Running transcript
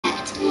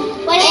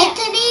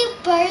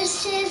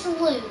versus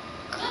Luke.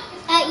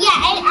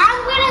 Yeah, and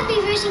I'm gonna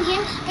be versing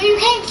him, but you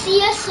can't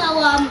see us, so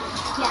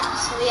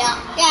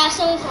yeah,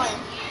 so we're playing.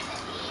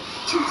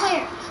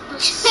 2-player.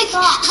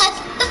 Stop.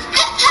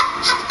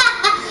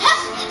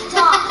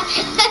 Stop.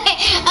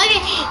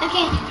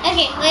 Okay.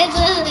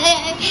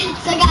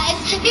 So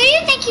guys, who do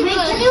you think you would?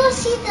 Can you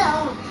see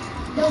the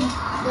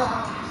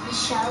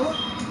show?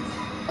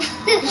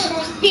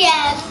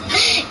 Yes,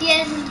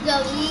 it's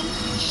going.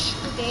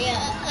 Okay,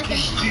 okay.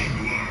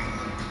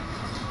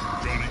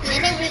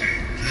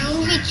 I'm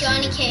gonna be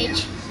Johnny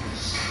Cage.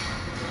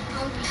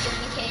 I'm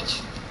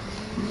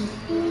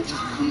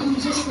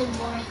just the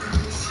boring.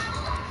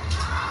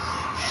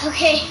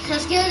 Okay,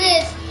 let's do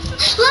this.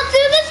 Let's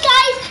do this,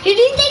 guys. Who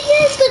do you think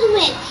is gonna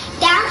win?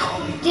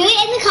 Do it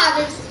in the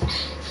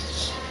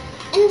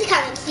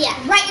comments. Yeah,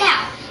 right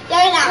now.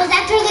 Because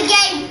after the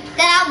game,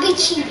 then I'll be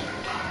cheating.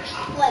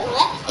 Wait,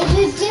 what? If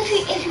you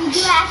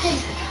do after the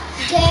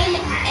game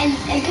and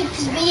pick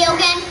this video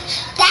again,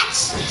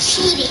 that's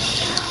cheating.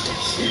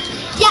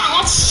 Yeah,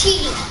 that's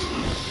cheating.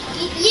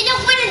 You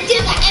don't want to do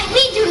that, and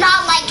we do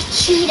not like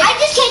cheating. I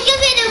just can't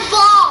give it a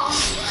ball.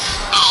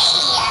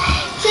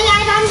 So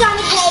guys, I'm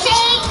Johnny Cage.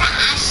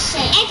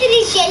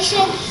 Anthony's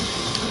Jason.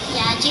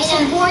 Yeah,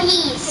 Jason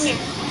Voorhees.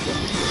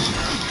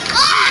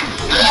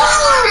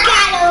 Oh,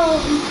 got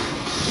him.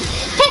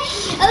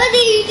 I love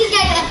that you just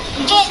got him.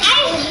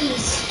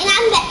 And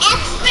I'm the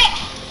expert.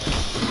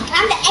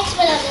 I'm the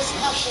expert on this.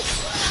 Oh shit.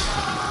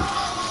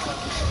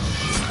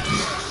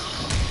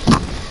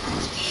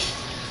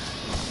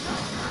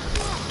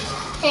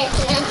 Hey,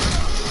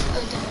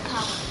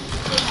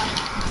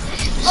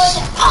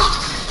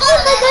 oh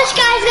my gosh,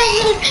 guys, right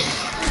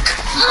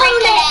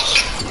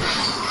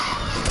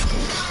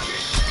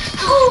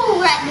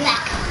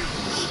back.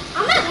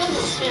 I'm not doing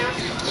this now.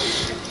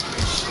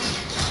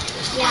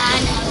 Yeah, I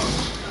know.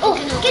 Oh,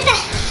 get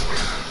that.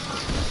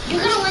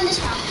 You're gonna win this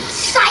round.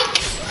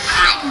 Psych!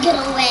 I'm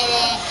gonna win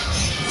it.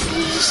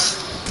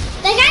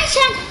 That guy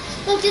said,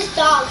 look, this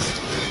dogs.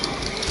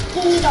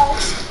 Give me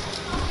dogs.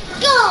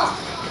 Go!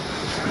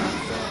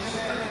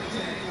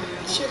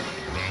 Shoot.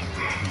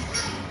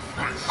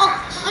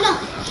 Oh no.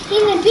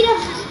 He's gonna beat up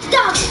the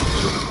dogs.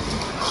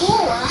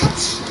 Cool,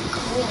 that's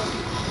cool.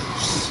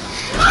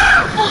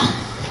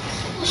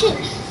 Oh, shit.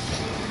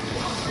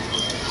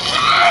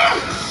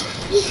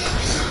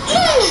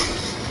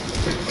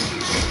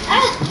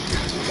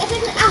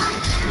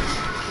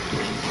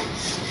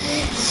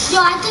 Yo,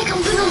 I think I'm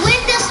gonna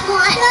win this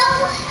one.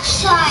 No.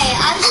 Sorry,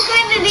 I'm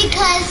screaming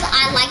because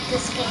I like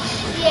this game.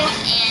 Yeah.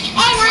 And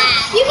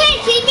you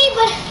can't see me,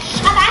 but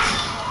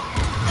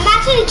I'm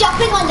actually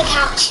jumping on the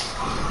couch.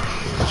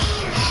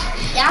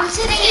 Yeah, I'm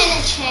sitting in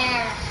a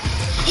chair.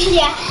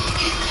 Yeah.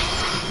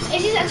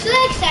 I'm so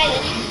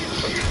excited.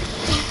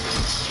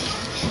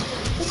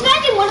 Let's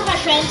imagine one of my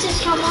friends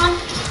just come on.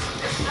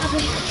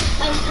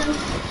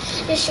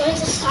 Just showing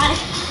the side.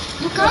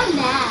 Look, I'm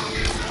mad.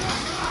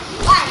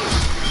 Why?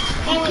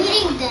 You're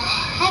beating the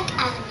heck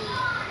out of me.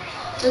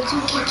 Don't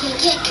you kick. Don't you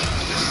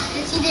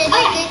do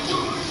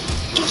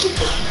kick.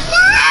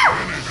 No!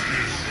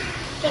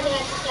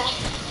 This guy.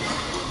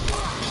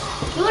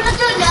 You wanna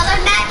do another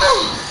match?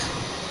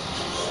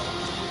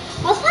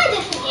 Let's play a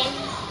different game.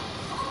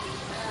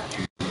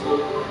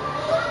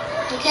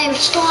 Okay, are we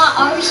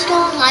still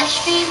on live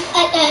stream?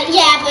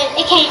 Yeah, but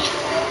it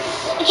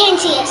can't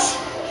see us.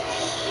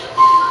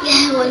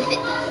 Yeah,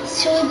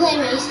 should we play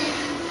racing?